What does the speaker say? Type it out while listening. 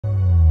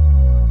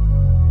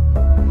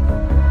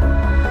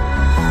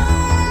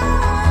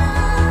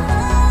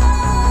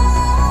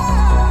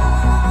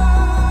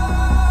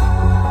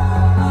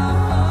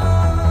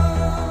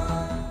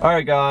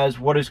Alright guys,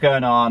 what is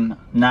going on?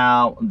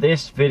 Now,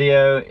 this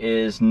video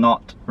is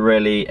not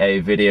really a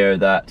video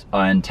that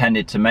I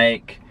intended to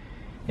make.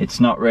 It's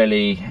not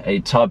really a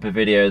type of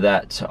video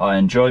that I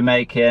enjoy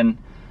making,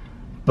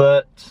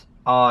 but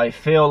I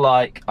feel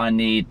like I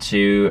need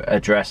to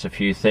address a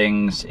few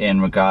things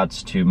in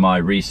regards to my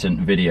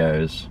recent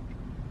videos.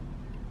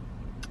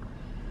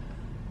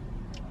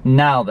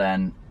 Now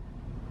then,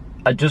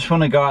 I just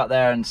want to go out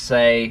there and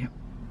say,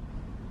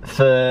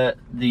 for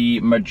the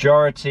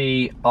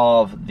majority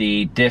of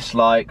the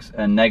dislikes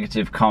and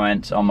negative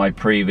comments on my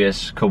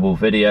previous couple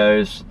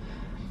videos,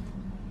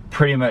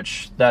 pretty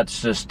much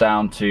that's just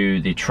down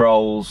to the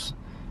trolls.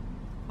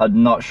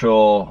 I'm not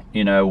sure,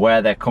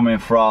 where they're coming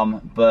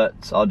from, but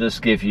I'll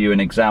just give you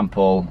an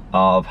example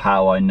of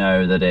how I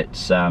know that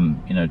it's,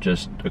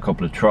 just a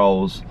couple of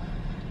trolls.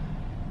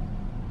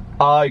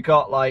 I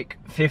got like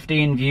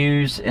 15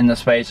 views in the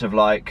space of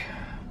like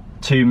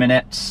 2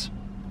 minutes.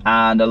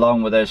 And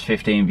along with those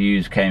 15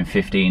 views came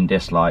 15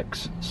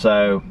 dislikes.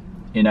 So,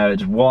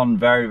 it's one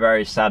very,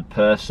 very sad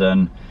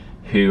person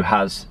who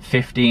has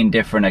 15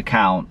 different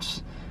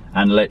accounts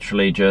and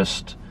literally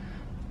just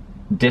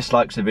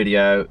dislikes the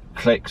video,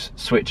 clicks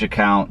switch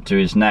account to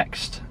his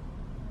next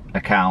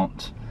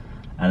account,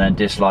 and then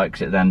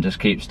dislikes it, then just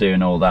keeps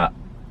doing all that,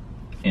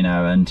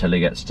 until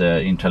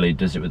he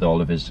does it with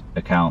all of his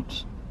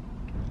accounts.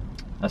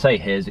 I say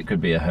his, it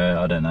could be a her,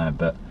 I don't know,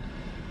 but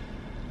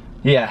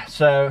yeah,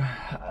 so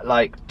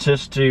like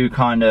just to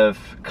kind of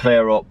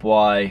clear up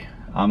why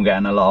I'm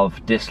getting a lot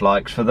of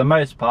dislikes for the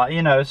most part,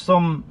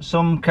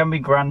 some can be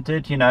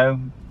granted,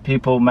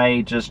 people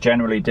may just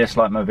generally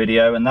dislike my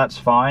video, and that's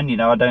fine,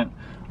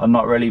 I'm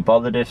not really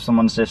bothered if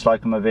someone's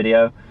disliking my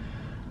video.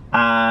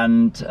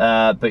 And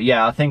but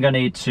yeah, I think I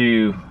needed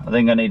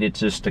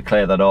just to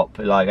clear that up.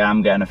 Like,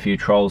 I'm getting a few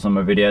trolls on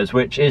my videos,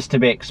 which is to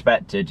be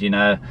expected.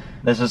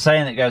 There's a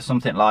saying that goes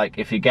something like,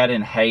 if you're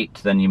getting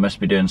hate, then you must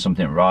be doing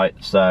something right.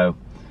 So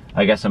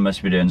I guess I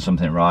must be doing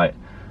something right.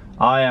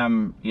 I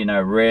am,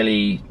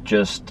 really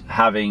just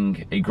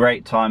having a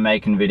great time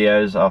making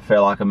videos. I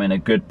feel like I'm in a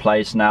good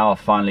place now. I've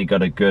finally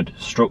got a good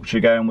structure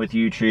going with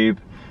YouTube,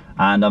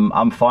 and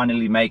I'm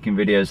finally making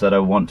videos that I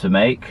want to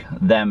make,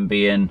 them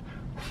being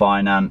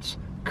finance,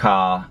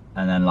 car,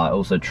 and then like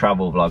also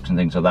travel vlogs and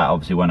things like that,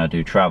 obviously when I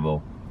do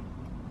travel.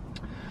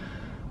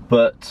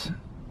 But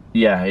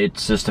yeah,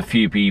 it's just a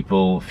few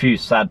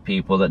sad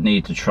people that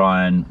need to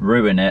try and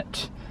ruin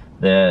it.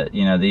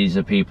 These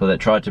are people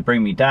that try to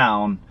bring me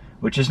down,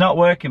 which is not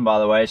working, by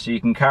the way. So you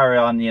can carry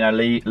on,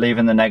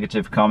 leaving the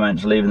negative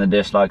comments, leaving the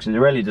dislikes. It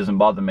really doesn't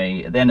bother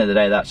me. At the end of the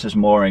day, that's just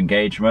more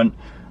engagement,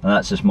 and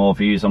that's just more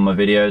views on my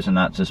videos, and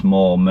that's just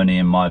more money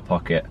in my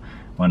pocket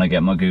when I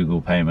get my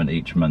Google payment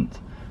each month.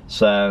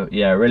 So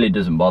yeah, it really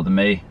doesn't bother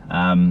me.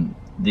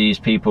 These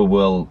people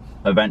will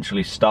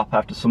eventually stop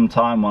after some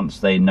time once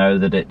they know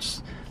that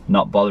it's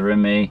not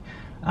bothering me,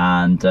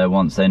 and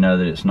once they know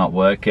that it's not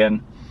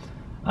working.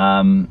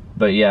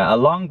 But yeah,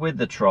 along with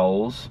the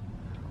trolls,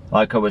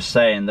 like I was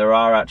saying, there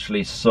are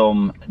actually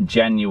some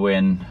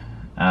genuine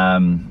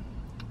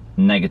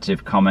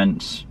negative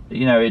comments.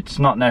 It's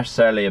not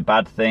necessarily a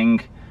bad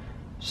thing.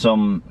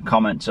 Some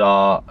comments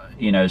are,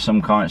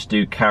 some comments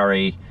do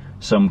carry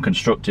some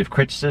constructive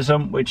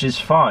criticism, which is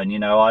fine.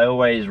 I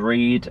always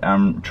read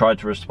and try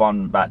to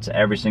respond back to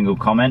every single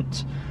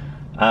comment,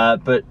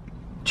 but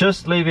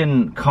just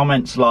leaving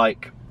comments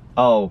like,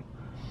 oh,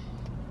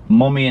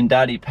 mummy and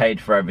daddy paid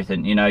for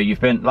everything, you've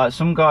been, like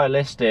some guy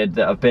listed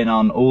that I've been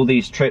on all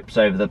these trips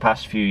over the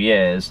past few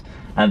years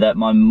and that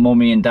my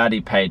mummy and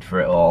daddy paid for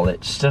it all.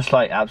 It's just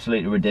like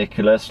absolutely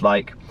ridiculous.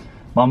 Like,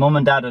 my mum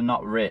and dad are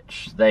not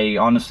rich. They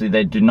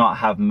do not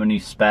have money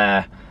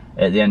spare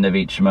at the end of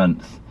each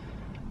month.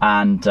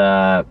 And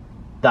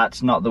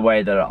that's not the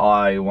way that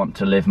I want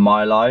to live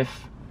my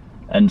life,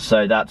 and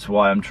so that's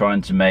why I'm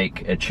trying to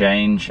make a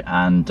change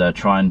and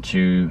trying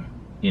to,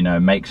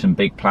 make some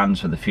big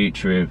plans for the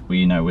future,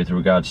 with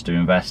regards to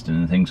investing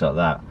and things like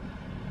that.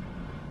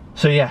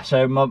 So yeah,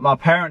 so my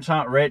parents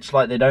aren't rich,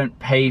 like they don't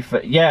pay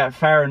for, yeah,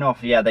 fair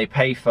enough, yeah, they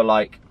pay for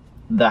like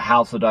the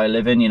house that I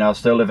live in, I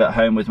still live at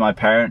home with my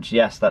parents,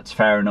 yes, that's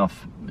fair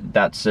enough.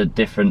 That's a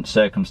different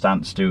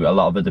circumstance to a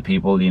lot of other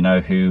people,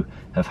 who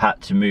have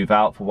had to move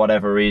out for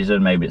whatever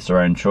reason. Maybe it's their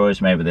own choice,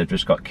 maybe they've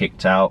just got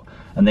kicked out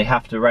and they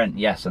have to rent,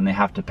 yes, and they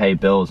have to pay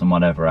bills and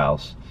whatever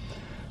else.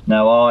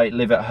 Now, I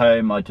live at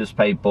home, I just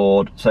pay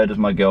board, so does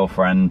my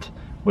girlfriend.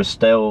 We're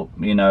still,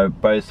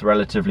 both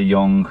relatively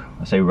young.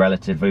 I say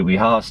relatively, we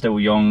are still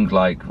young,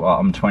 like, well,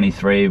 I'm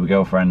 23, my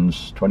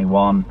girlfriend's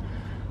 21.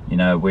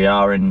 We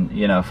are in,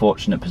 a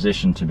fortunate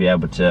position to be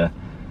able to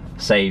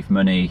save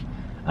money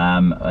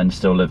and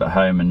still live at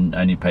home and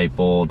only pay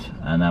board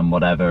and then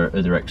whatever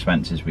other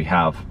expenses we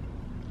have.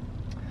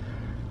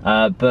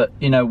 But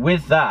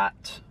with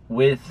that,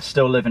 with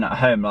still living at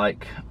home,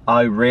 like,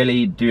 I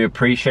really do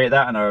appreciate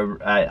that,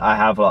 and I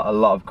have a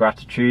lot of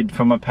gratitude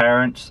for my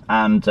parents,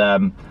 and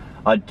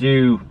I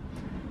do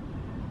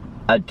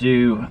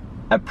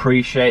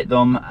appreciate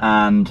them,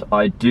 and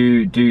I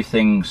do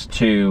things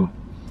to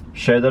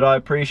show that I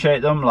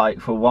appreciate them. Like,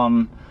 for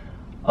one,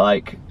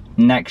 like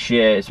next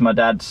year, it's my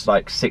dad's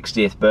like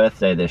 60th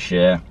birthday this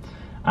year,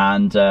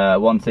 and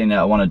one thing that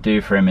I want to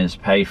do for him is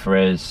pay for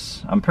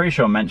his, I'm pretty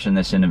sure I mentioned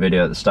this in the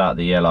video at the start of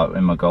the year, like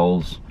in my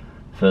goals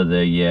for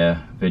the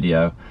year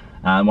video,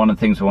 and one of the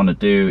things I want to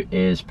do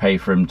is pay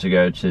for him to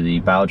go to the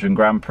Belgian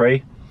Grand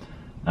Prix,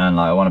 and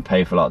like I want to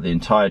pay for like the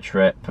entire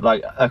trip.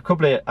 Like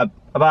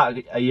about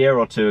a year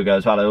or two ago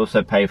as well, I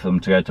also paid for them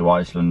to go to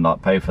Iceland,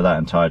 like pay for that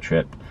entire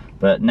trip.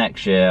 But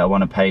next year I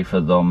want to pay for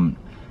them,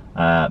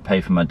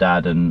 pay for my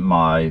dad and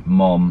my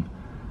mum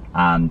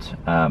and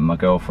my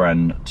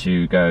girlfriend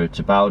to go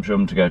to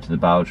Belgium, to go to the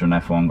Belgian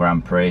F1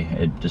 Grand Prix.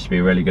 It'd just be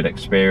a really good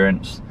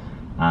experience,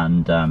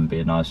 and be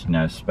a nice, you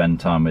know, spend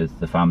time with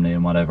the family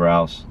and whatever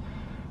else.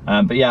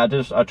 But yeah,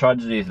 I tried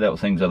to do these little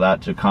things like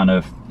that to kind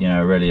of, you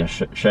know, really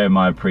show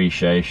my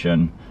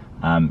appreciation,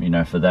 you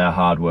know, for their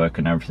hard work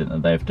and everything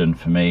that they've done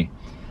for me.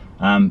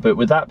 But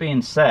with that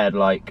being said,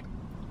 like,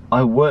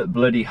 I work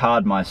bloody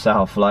hard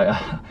myself. Like,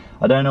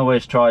 I don't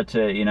always try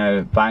to, you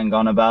know, bang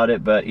on about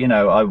it, but you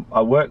know,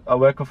 I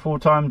work a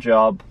full-time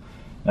job.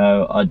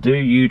 I do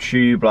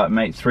YouTube, like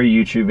make 3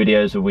 YouTube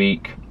videos a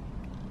week.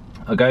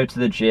 I go to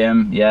the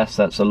gym. Yes,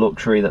 that's a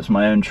luxury, that's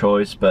my own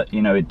choice, but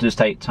you know, it does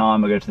take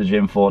time. I go to the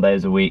gym 4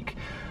 days a week,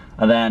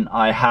 and then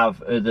I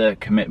have other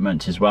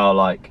commitments as well.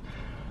 Like,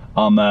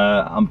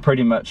 I'm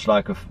pretty much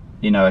like a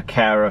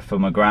carer for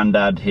my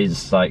granddad.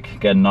 He's like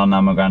getting on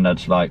now. My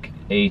granddad's like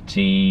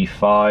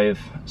 85,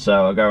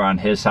 so I go around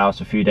his house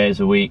a few days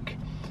a week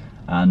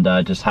and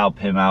just help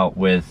him out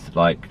with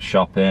like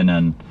shopping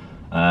and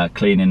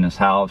cleaning his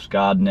house,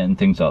 gardening and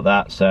things like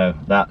that. So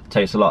that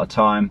takes a lot of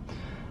time,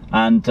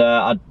 and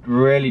I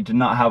really do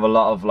not have a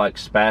lot of like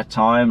spare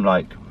time.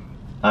 Like,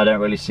 I don't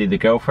really see the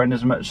girlfriend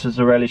as much as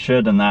I really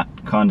should, and that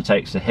kind of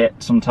takes a hit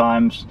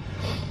sometimes.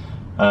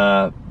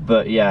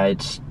 But yeah,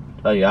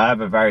 I have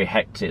a very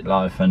hectic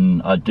life,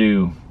 and I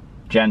do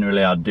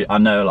generally, I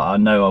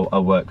know I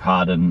work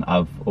hard, and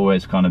I've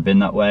always kind of been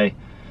that way.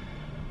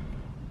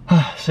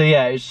 So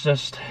yeah,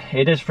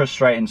 it is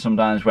frustrating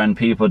sometimes when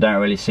people don't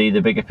really see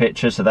the bigger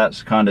picture. So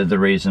that's kind of the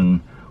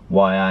reason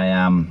why I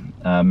am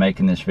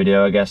making this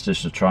video, I guess,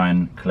 just to try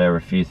and clear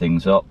a few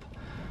things up.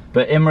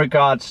 But in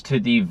regards to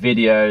the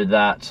video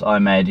that I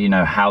made, you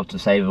know, how to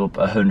save up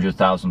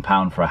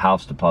 £100,000 for a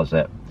house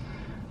deposit,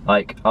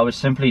 like, I was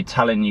simply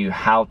telling you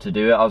how to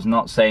do it. I was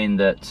not saying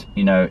that,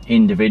 you know,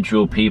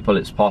 individual people,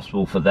 it's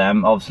possible for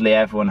them. Obviously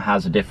everyone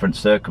has a different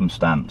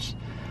circumstance.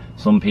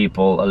 Some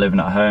people are living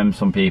at home,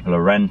 some people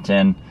are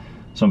renting,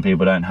 some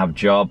people don't have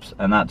jobs,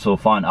 and that's all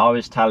fine. I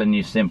was telling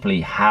you simply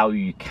how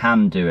you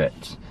can do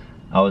it.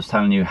 I was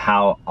telling you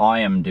how I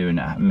am doing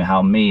it,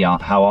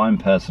 how I'm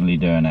personally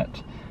doing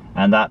it.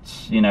 And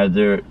that's, you know,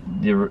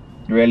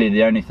 really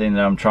the only thing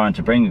that I'm trying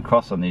to bring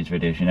across on these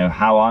videos, you know,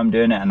 how I'm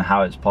doing it and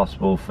how it's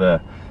possible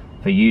for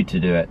you to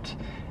do it.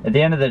 At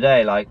the end of the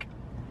day, like,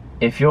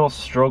 if you're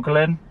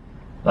struggling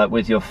like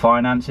with your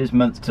finances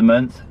month to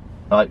month,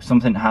 like,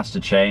 something has to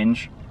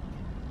change.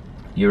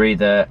 You're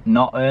either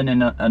not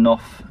earning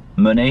enough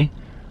money,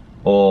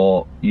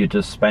 or you're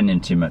just spending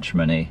too much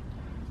money.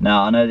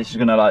 Now, I know this is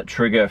gonna like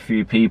trigger a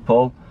few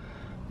people,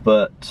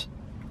 but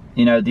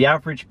you know, the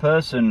average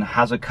person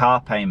has a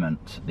car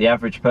payment. The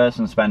average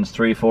person spends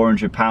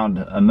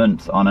 £300–400 a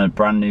month on a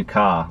brand new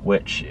car,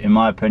 which in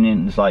my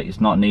opinion is like, it's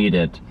not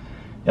needed.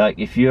 Like,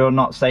 if you're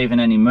not saving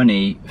any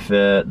money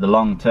for the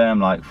long term,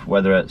 like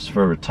whether it's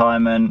for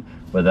retirement,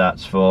 whether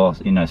that's for,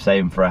 you know,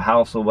 saving for a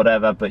house or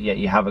whatever, but yet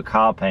you have a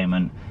car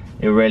payment,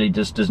 it really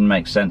just doesn't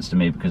make sense to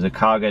me, because a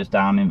car goes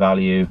down in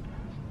value,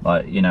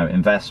 like, you know,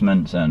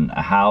 investments, and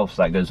a house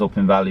that goes up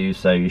in value,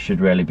 so you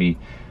should really be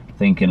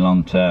thinking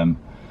long term.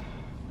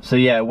 So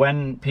yeah,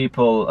 when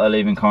people are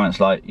leaving comments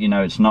like, you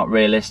know, it's not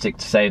realistic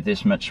to save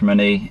this much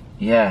money,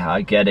 yeah,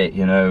 I get it.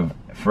 You know,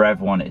 for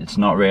everyone it's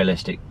not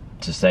realistic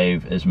to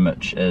save as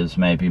much as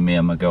maybe me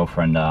and my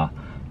girlfriend are,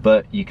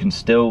 but you can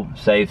still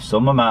save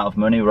some amount of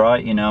money,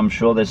 right? You know, I'm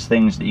sure there's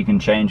things that you can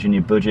change in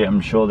your budget.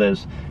 I'm sure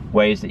there's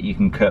ways that you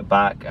can cut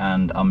back,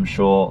 and I'm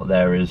sure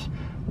there is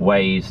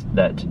ways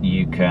that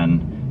you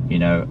can, you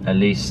know, at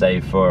least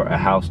save for a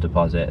house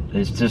deposit.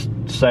 There's just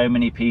so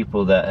many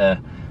people that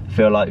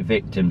feel like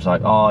victims,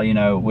 like, oh, you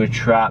know, we're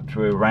trapped,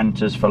 we're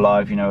renters for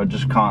life, you know, I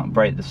just can't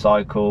break the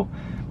cycle.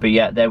 But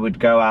yet they would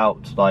go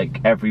out like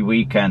every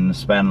weekend and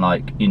spend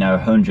like, you know,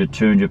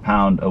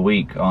 £100–200 a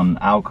week on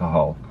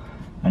alcohol.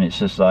 And it's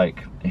just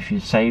like, if you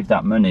save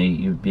that money,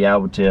 you'd be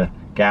able to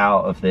get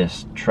out of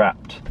this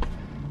trapped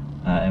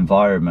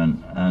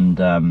environment.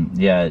 And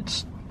yeah,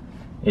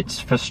 it's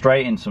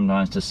frustrating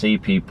sometimes to see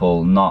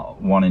people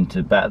not wanting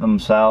to better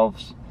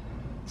themselves.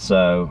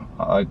 So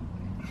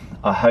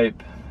I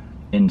hope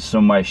in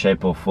some way,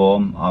 shape or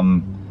form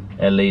I'm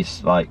at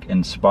least like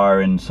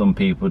inspiring some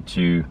people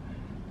to,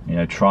 you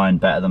know, try and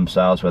better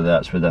themselves, whether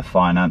that's with their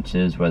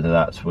finances, whether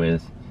that's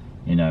with,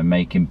 you know,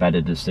 making better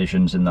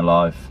decisions in their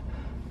life.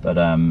 But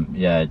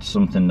yeah, it's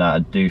something that I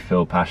do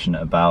feel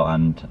passionate about,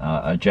 and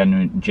I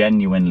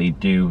genuinely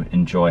do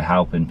enjoy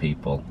helping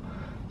people.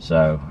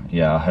 So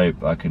yeah, I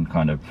hope I can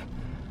kind of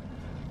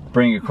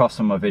bring across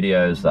on my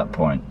videos that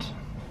point.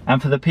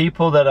 And for the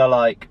people that are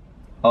like,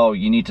 oh,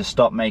 you need to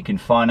stop making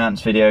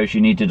finance videos,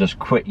 you need to just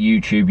quit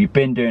YouTube, you've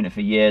been doing it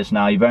for years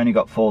now, you've only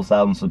got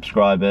 4,000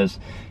 subscribers,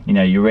 you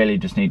know, you really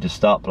just need to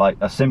stop. Like,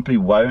 I simply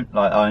won't.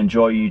 Like, I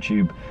enjoy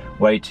YouTube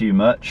way too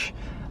much,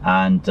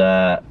 and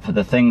for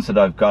the things that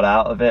I've got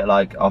out of it,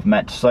 like, I've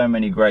met so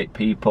many great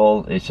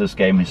people, it's just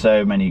gave me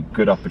so many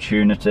good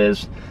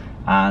opportunities,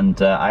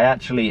 and I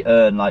actually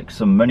earn like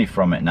some money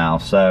from it now.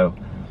 So,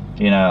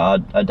 you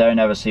know, I don't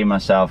ever see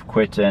myself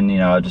quitting. You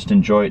know, I just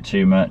enjoy it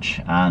too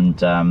much.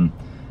 And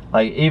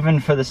like, even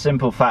for the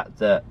simple fact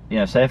that, you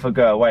know, say if I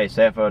go away,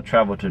 say if I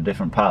travel to a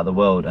different part of the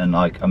world and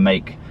like I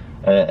make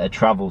a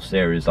travel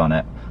series on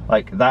it,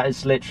 like, that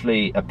is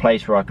literally a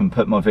place where I can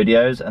put my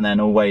videos and then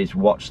always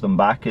watch them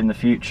back in the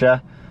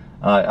future.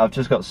 I've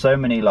just got so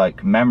many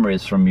like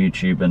memories from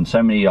YouTube and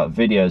so many like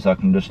videos I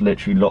can just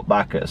literally look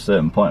back at a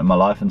certain point in my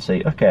life and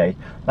see, okay,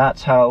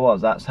 that's how it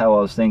was, that's how I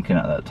was thinking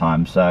at that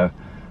time. So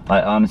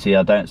like, honestly,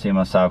 I don't see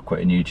myself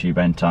quitting YouTube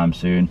anytime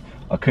soon.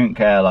 I couldn't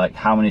care like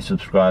how many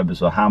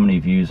subscribers or how many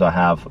views I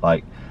have.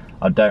 Like,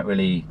 I don't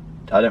really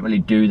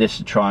do this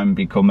to try and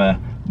become a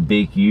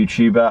big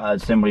YouTuber. I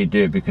simply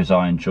do it because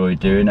I enjoy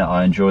doing it.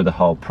 I enjoy the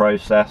whole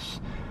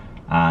process,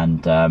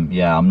 and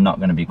yeah, I'm not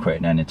going to be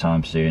quitting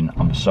anytime soon.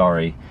 I'm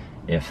sorry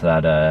if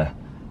that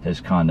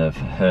has kind of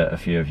hurt a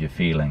few of your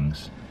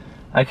feelings.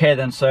 Okay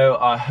then, so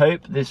I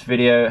hope this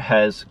video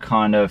has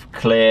kind of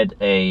cleared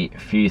a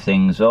few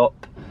things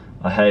up.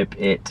 I hope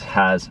it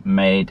has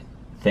made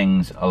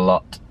things a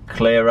lot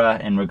clearer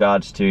in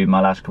regards to my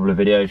last couple of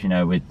videos, you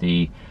know, with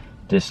the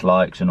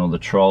dislikes and all the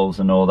trolls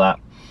and all that,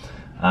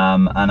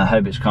 and I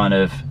hope it's kind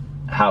of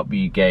helped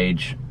you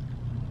gauge,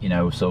 you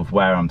know, sort of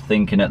where I'm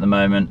thinking at the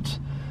moment.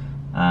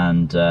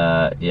 And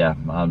yeah,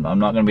 I'm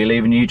not going to be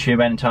leaving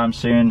YouTube anytime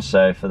soon,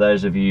 so for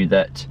those of you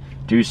that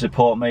do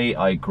support me,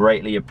 I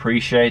greatly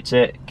appreciate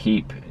it.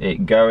 Keep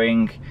it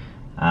going,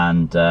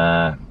 and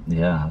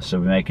yeah, I'll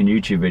still be making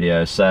YouTube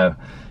videos. So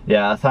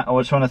yeah, I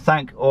just want to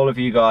thank all of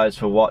you guys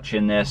for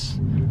watching this.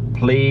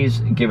 Please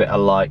give it a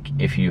like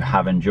if you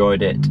have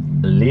enjoyed it,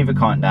 leave a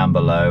comment down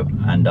below,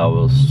 and I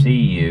will see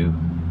you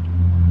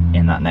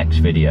in that next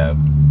video.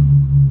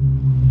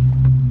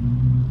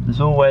 There's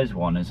always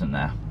one, isn't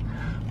there?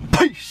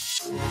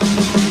 Peace!